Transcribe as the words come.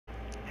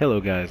Hello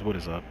guys, what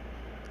is up?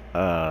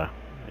 Uh,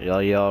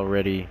 y'all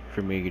ready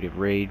for me to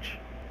rage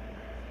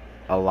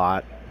a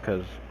lot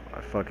because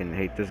I fucking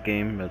hate this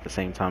game, but at the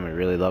same time I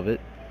really love it.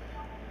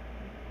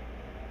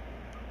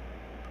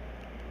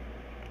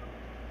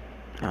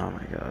 Oh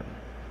my god.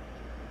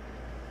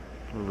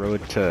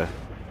 Road to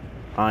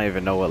I don't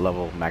even know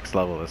what max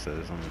level this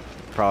is. I'm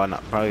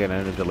probably gonna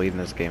end up deleting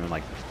this game in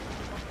like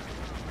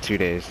 2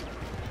 days.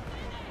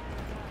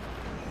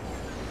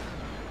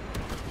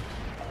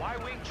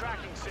 Y-wing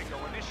tracking signal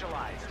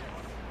initialized.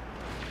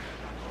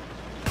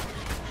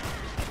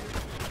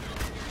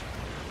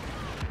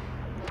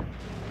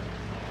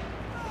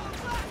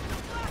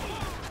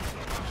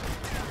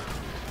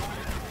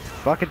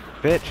 Fucking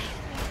bitch.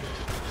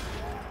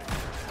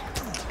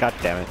 God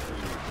damn it.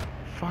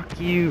 Fuck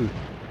you.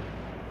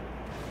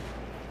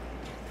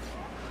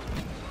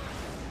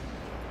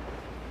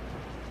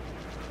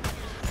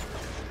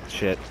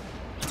 Shit.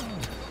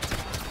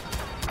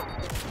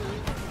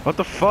 What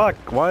the fuck?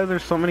 Why are there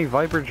so many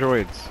Viper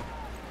droids?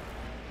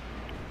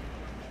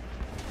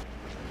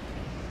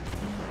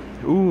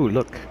 Ooh,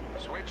 look.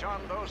 Switch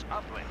on those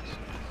uplinks.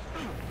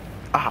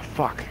 Ah,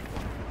 fuck.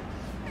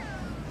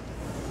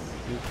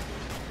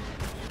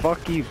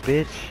 Fuck you,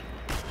 bitch.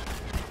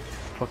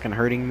 Fucking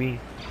hurting me.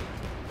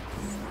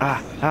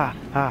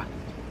 Ah.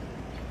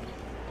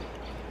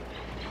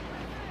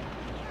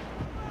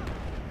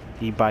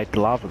 You bite the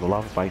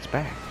lava bites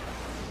back.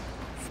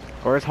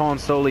 Where's Han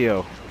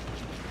Solo?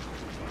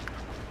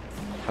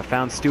 I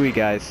found Stewie,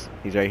 guys.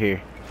 He's right here.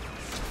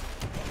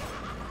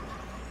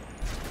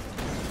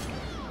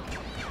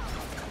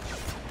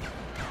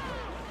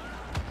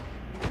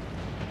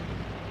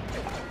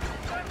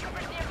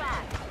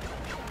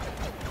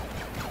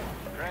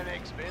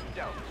 Krennic's been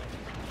dealt.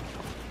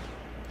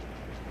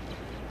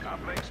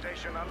 Uplink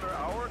station under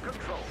our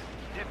control.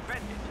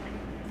 Defend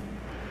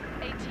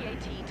it.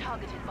 AT-AT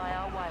targeted by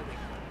our Y-wing.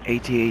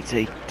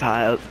 AT-AT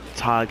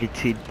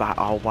targeted by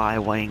our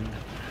Y-wing.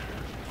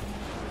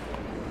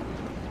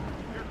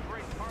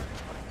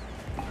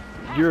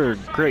 You're a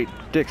great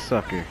dick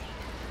sucker.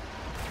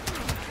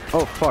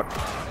 Oh fuck.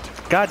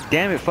 God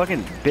damn it,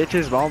 fucking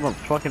bitches all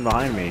fucking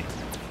behind me.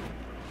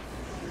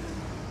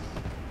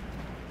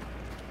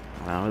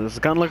 Wow, this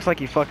gun looks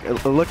like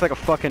it looks like a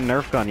fucking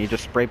Nerf gun. You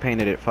just spray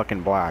painted it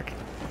fucking black.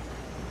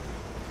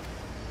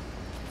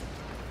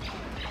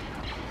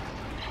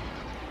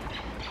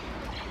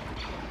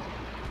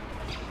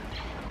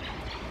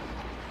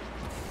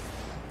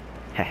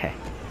 Hehe.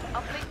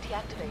 Uplink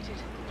deactivated.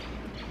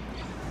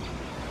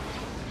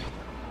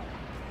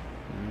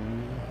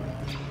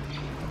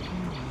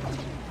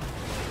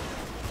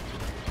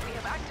 We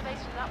have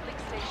activated an uplink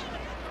station.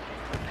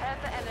 Prepare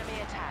for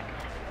enemy attack.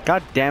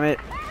 God damn it.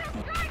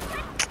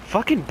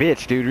 Fucking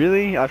bitch, dude,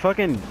 really? I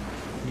fucking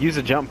use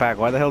a jump pack.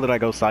 Why the hell did I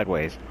go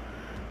sideways?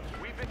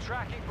 We've been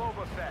tracking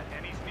Boba Fett,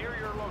 and he's near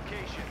your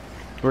location.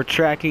 We're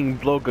tracking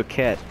Boba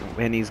Fett,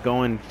 and he's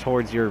going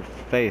towards your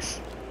face.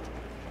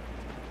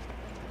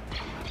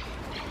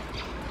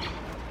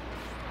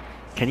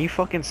 Can you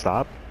fucking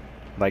stop?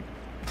 Like,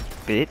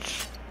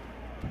 bitch.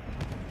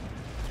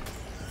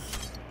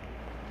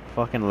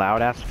 Fucking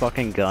loud ass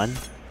fucking gun.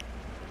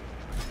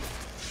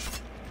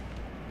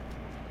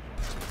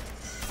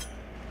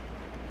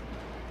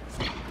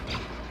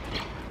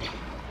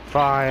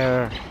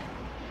 Fire.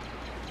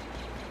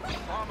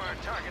 Bomber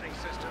targeting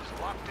systems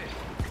locked in.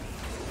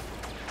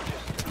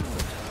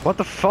 What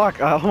the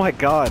fuck? Oh my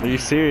god, are you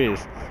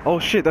serious? Oh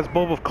shit, that's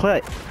Boba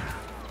Fett.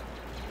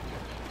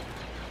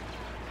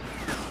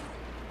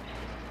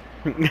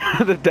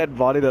 The dead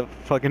body that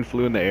fucking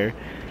flew in the air.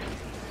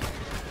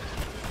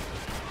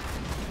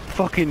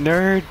 Fucking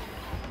nerd.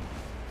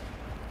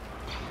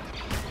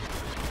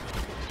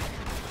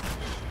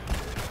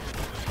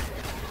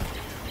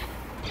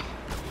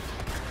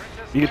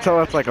 You can tell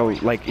that's like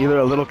either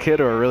a little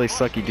kid or a really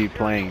sucky dude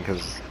playing,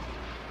 because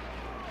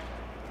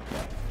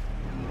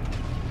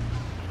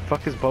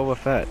fuck is Boba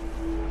Fett?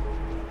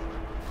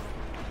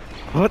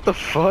 What the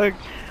fuck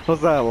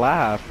was that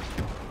laugh?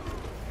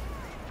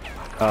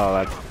 Oh,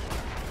 that's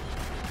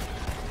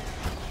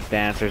the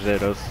answer's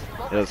it. It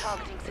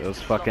was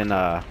fucking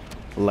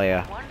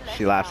Leia.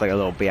 She laughs like a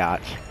little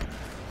biatch.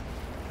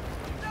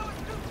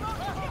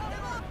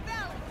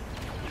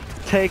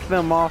 Take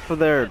them off of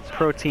their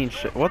protein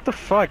shit. What the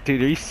fuck,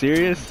 dude? Are you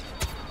serious?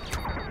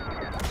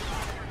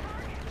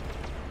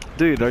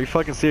 Dude, are you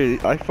fucking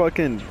serious? I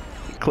fucking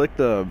clicked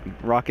the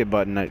rocket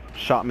button, it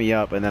shot me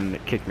up, and then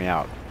it kicked me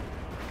out.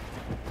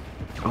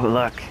 Oh,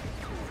 look.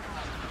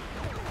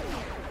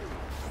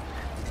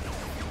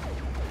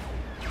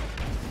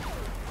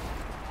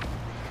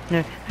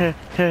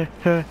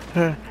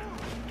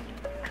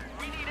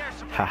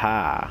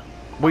 Haha.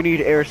 We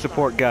need air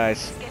support,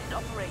 guys. Get it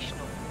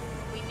operational.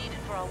 We need it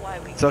for our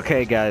Y-wing. It's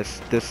okay,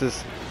 guys. This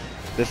is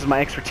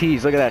my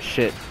expertise. Look at that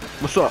shit.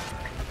 What's up?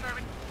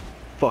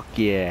 Fuck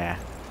yeah.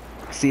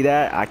 See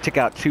that? I took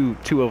out two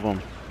of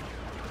them.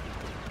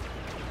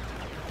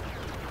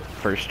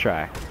 First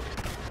try.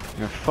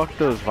 Yeah, fuck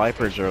those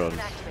Viper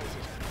drones.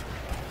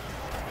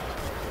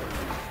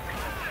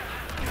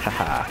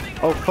 Haha.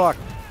 Oh fuck.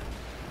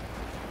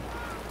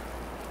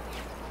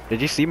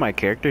 Did you see my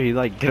character? He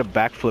like did a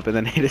backflip and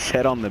then hit his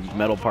head on the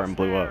metal part and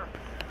blew up.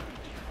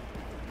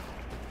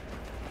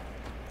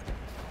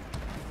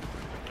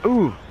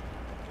 Ooh.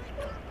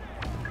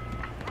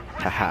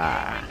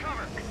 Haha.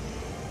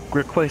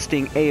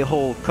 Requesting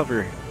a-hole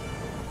cover.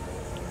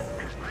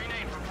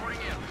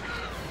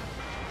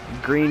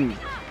 Green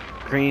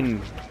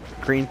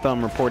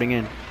thumb reporting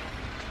in.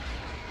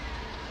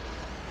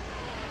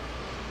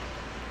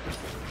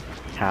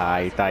 Ha,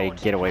 you thought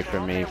you'd get away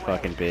from me,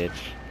 fucking bitch.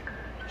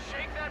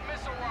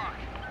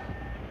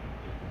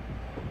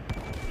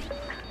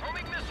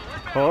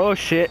 Oh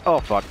shit, oh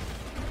fuck.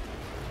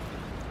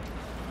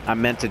 I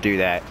meant to do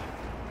that.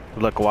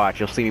 Look, watch,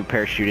 you'll see me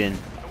parachute in.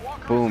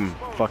 Boom,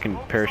 fucking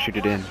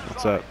parachuted in.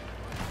 What's up?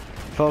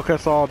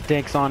 Focus all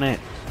dinks on it.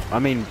 I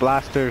mean,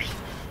 blasters.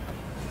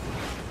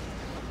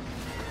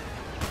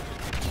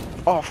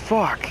 Oh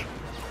fuck!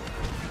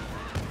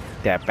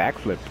 That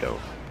backflip though.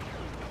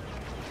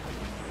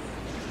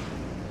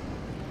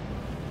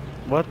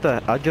 What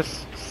the? I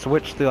just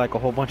switched through like a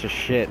whole bunch of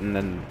shit and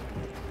then...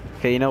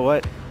 Okay, you know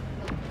what?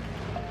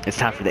 It's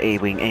time for the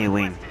A-wing,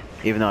 A-wing.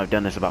 Even though I've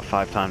done this about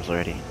 5 times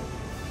already.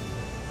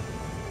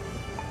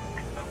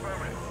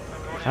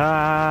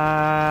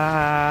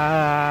 Ah!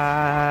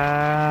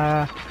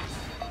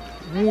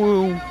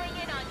 Woo!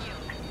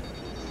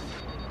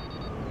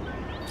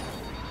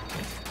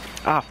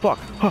 Ah, fuck!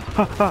 Ha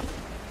ha ha!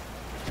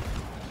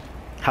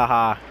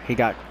 Haha, he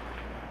got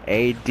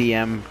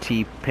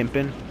ADMT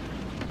pimpin'.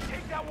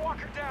 Take that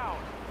walker down.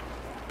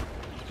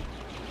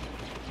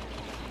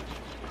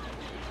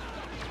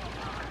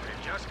 We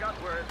just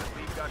got word that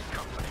we've got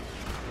company.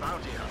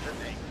 Bounty hunter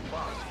named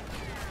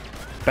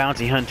Bounty.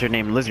 Bounty hunter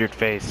named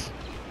Lizardface.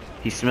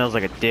 He smells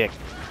like a dick.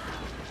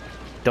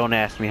 Don't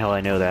ask me how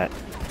I know that.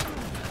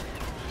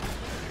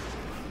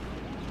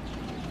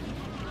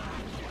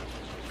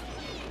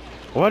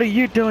 What are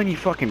you doing, you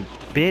fucking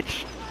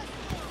bitch?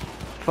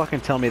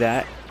 Fucking tell me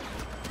that.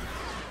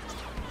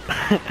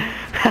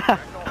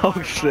 Oh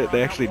shit,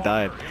 they actually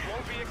died.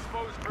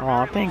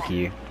 Aw, thank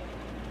you.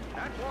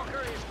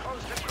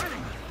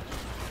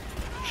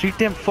 Shoot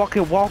them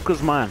fucking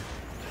walkers, man.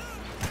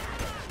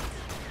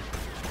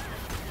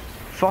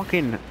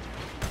 Fucking...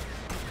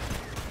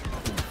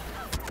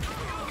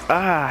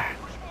 Ah!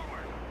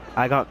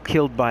 I got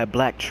killed by a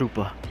black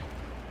trooper.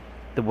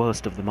 The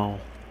worst of them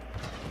all.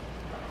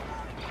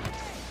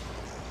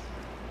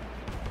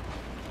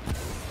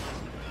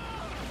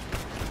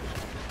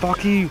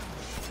 Fuck you!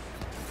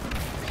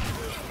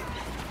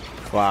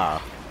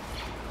 Wow.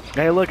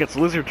 Hey look, it's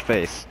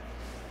Lizardface.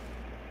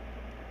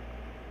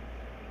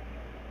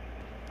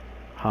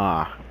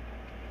 Huh.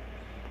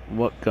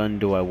 What gun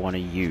do I want to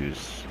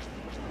use?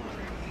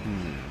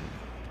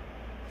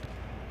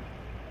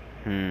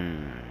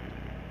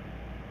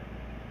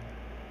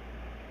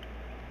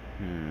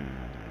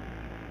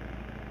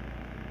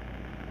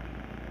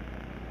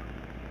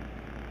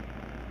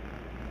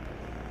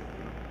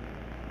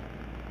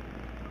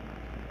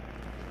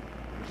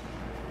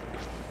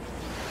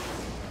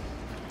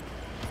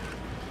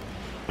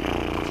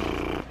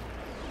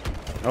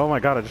 Oh my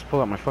god, I just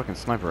pulled out my fucking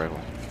sniper rifle.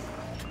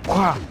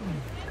 Wah!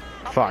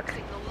 Fuck.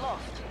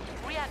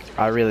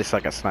 I really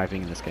suck at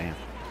sniping in this game.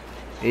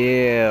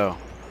 Ew.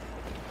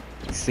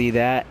 See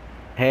that?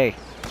 Hey.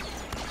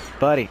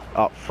 Buddy.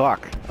 Oh,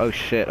 fuck. Oh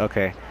shit,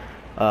 okay.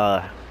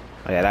 Oh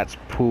yeah, that's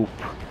poop.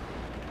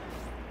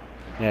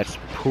 That's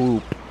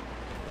poop.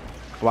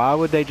 Why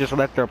would they just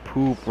let their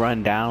poop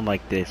run down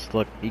like this?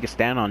 Look, you can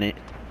stand on it.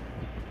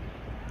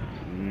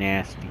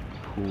 Nasty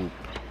poop.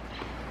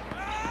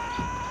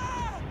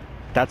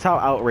 That's how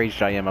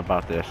outraged I am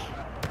about this.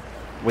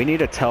 We need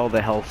to tell the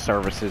health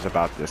services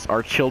about this.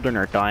 Our children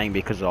are dying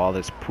because of all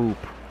this poop.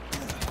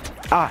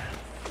 Ah!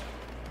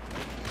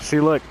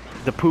 See, look.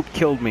 The poop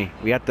killed me.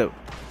 We have to...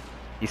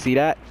 You see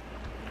that?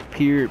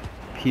 Pure...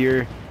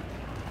 It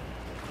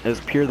was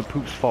pure the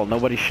poop's fault.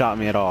 Nobody shot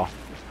me at all.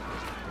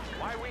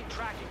 Y-wing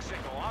tracking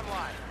signal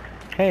online.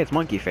 Hey, it's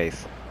Monkey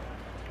Face.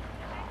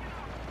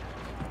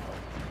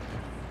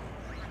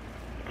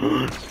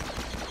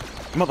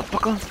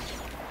 Motherfucker!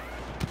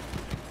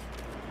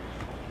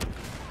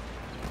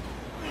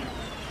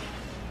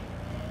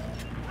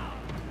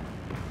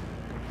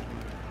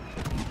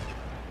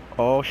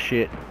 Oh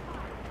shit.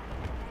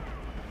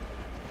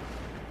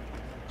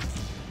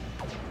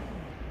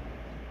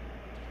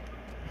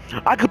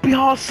 I could be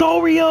Han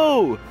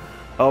Solo!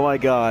 Oh my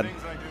god.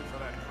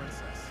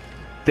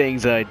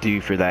 Things I do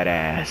for that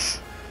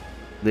ass.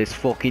 Let's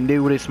fucking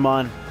do this,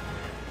 man.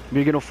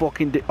 We're gonna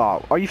fucking do—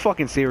 Oh, are you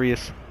fucking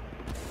serious?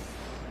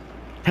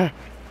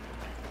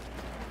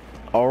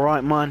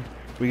 Alright, man.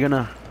 We're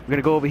gonna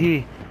go over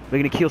here. We're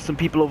gonna kill some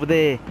people over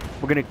there.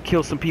 We're gonna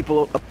kill some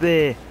people up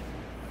there.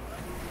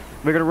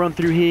 We're gonna run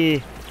through here.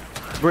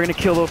 We're gonna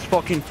kill those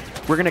fucking...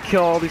 We're gonna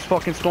kill all these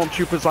fucking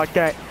stormtroopers like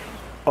that.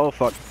 Oh,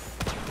 fuck.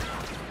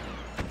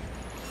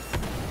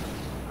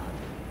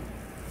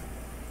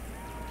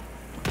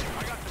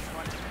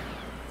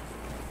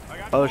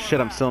 Oh shit,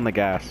 I'm still in the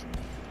gas.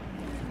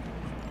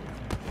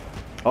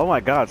 Oh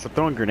my god, so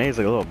throwing grenades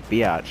like a little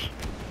biatch.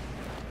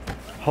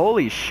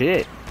 Holy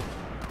shit.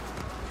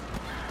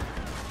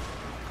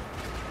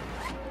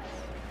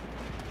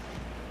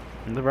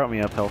 They brought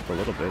me up health a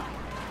little bit.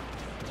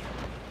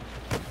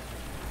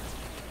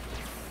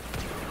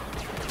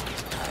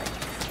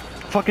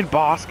 Fucking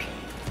Bosk.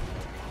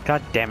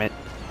 God damn it.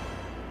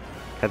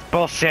 That's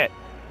bullshit.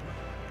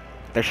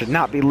 There should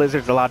not be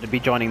lizards allowed to be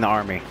joining the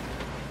army.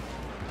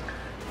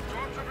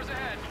 Stormtroopers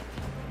ahead.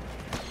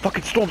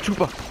 Fucking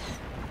stormtrooper.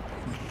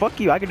 Fuck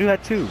you, I can do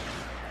that too.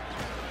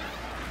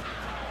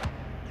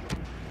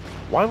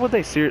 Why would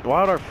they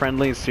why would our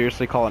friendlies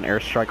seriously call an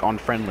airstrike on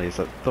friendlies?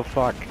 What the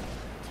fuck?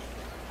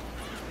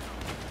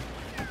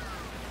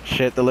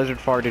 Shit, the lizard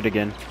farted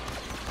again.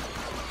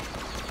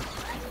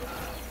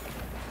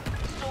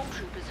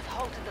 Stormtroopers have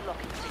halted the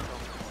locking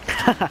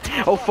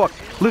signal. Oh fuck,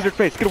 lizard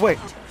face, get away.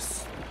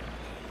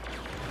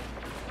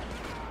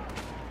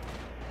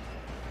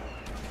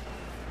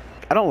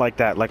 I don't like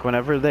that. Like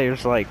whenever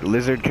there's like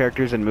lizard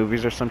characters in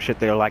movies or some shit,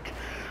 they're like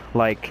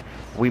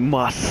we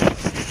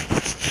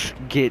must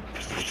get,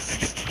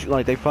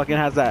 like they fucking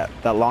has that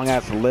long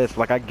ass list.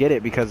 Like I get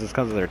it because it's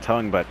because of their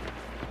tongue, but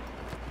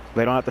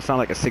they don't have to sound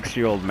like a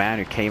 6-year-old man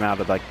who came out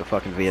of like the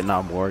fucking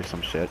Vietnam War or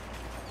some shit.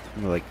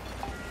 And they're like,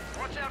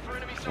 Watch out for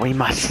enemy we soldiers.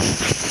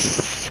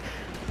 must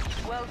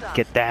Well done.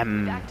 get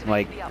them. Activate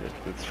Like the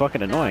uplink. it's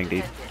fucking Now annoying,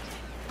 dude.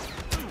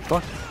 defend it.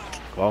 Fuck.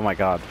 Oh my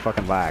god,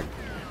 fucking lag.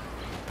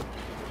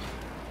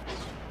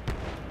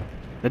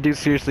 That dude's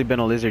seriously been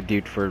a lizard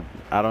dude for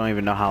I don't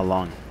even know how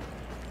long.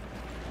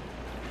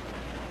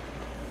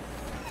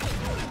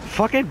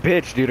 Fucking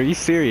bitch, dude, are you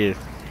serious?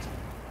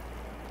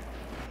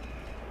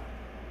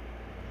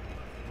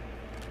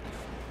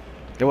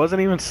 There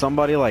wasn't even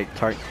somebody like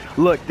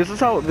Look, this is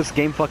how this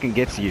game fucking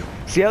gets you.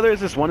 See how there's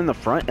this one in the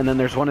front and then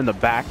there's one in the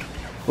back?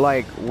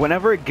 Like,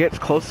 whenever it gets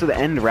close to the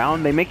end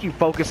round, they make you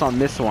focus on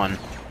this one.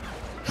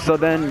 So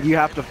then you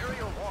have to...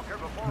 Imperial Walker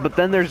before But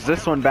then there's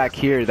this one back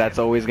here that's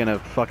always gonna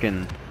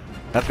fucking...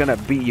 That's gonna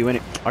beat you in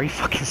it. Are you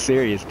fucking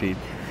serious, dude?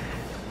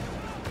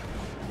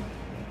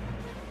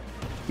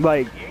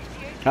 Like,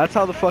 that's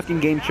how the fucking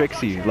game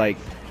tricks you. Like,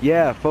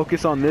 yeah,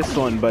 focus on this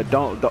one, but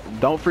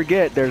don't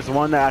forget there's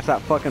one that's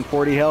at fucking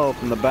 40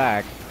 health in the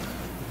back.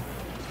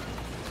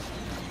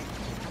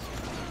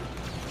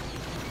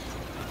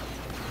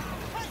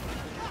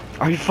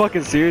 Are you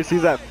fucking serious?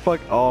 He's at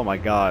fuck. Oh my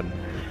god.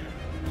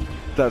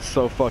 That's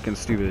so fucking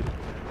stupid.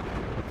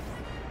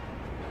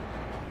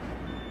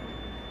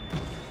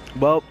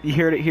 Well, you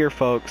heard it here,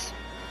 folks.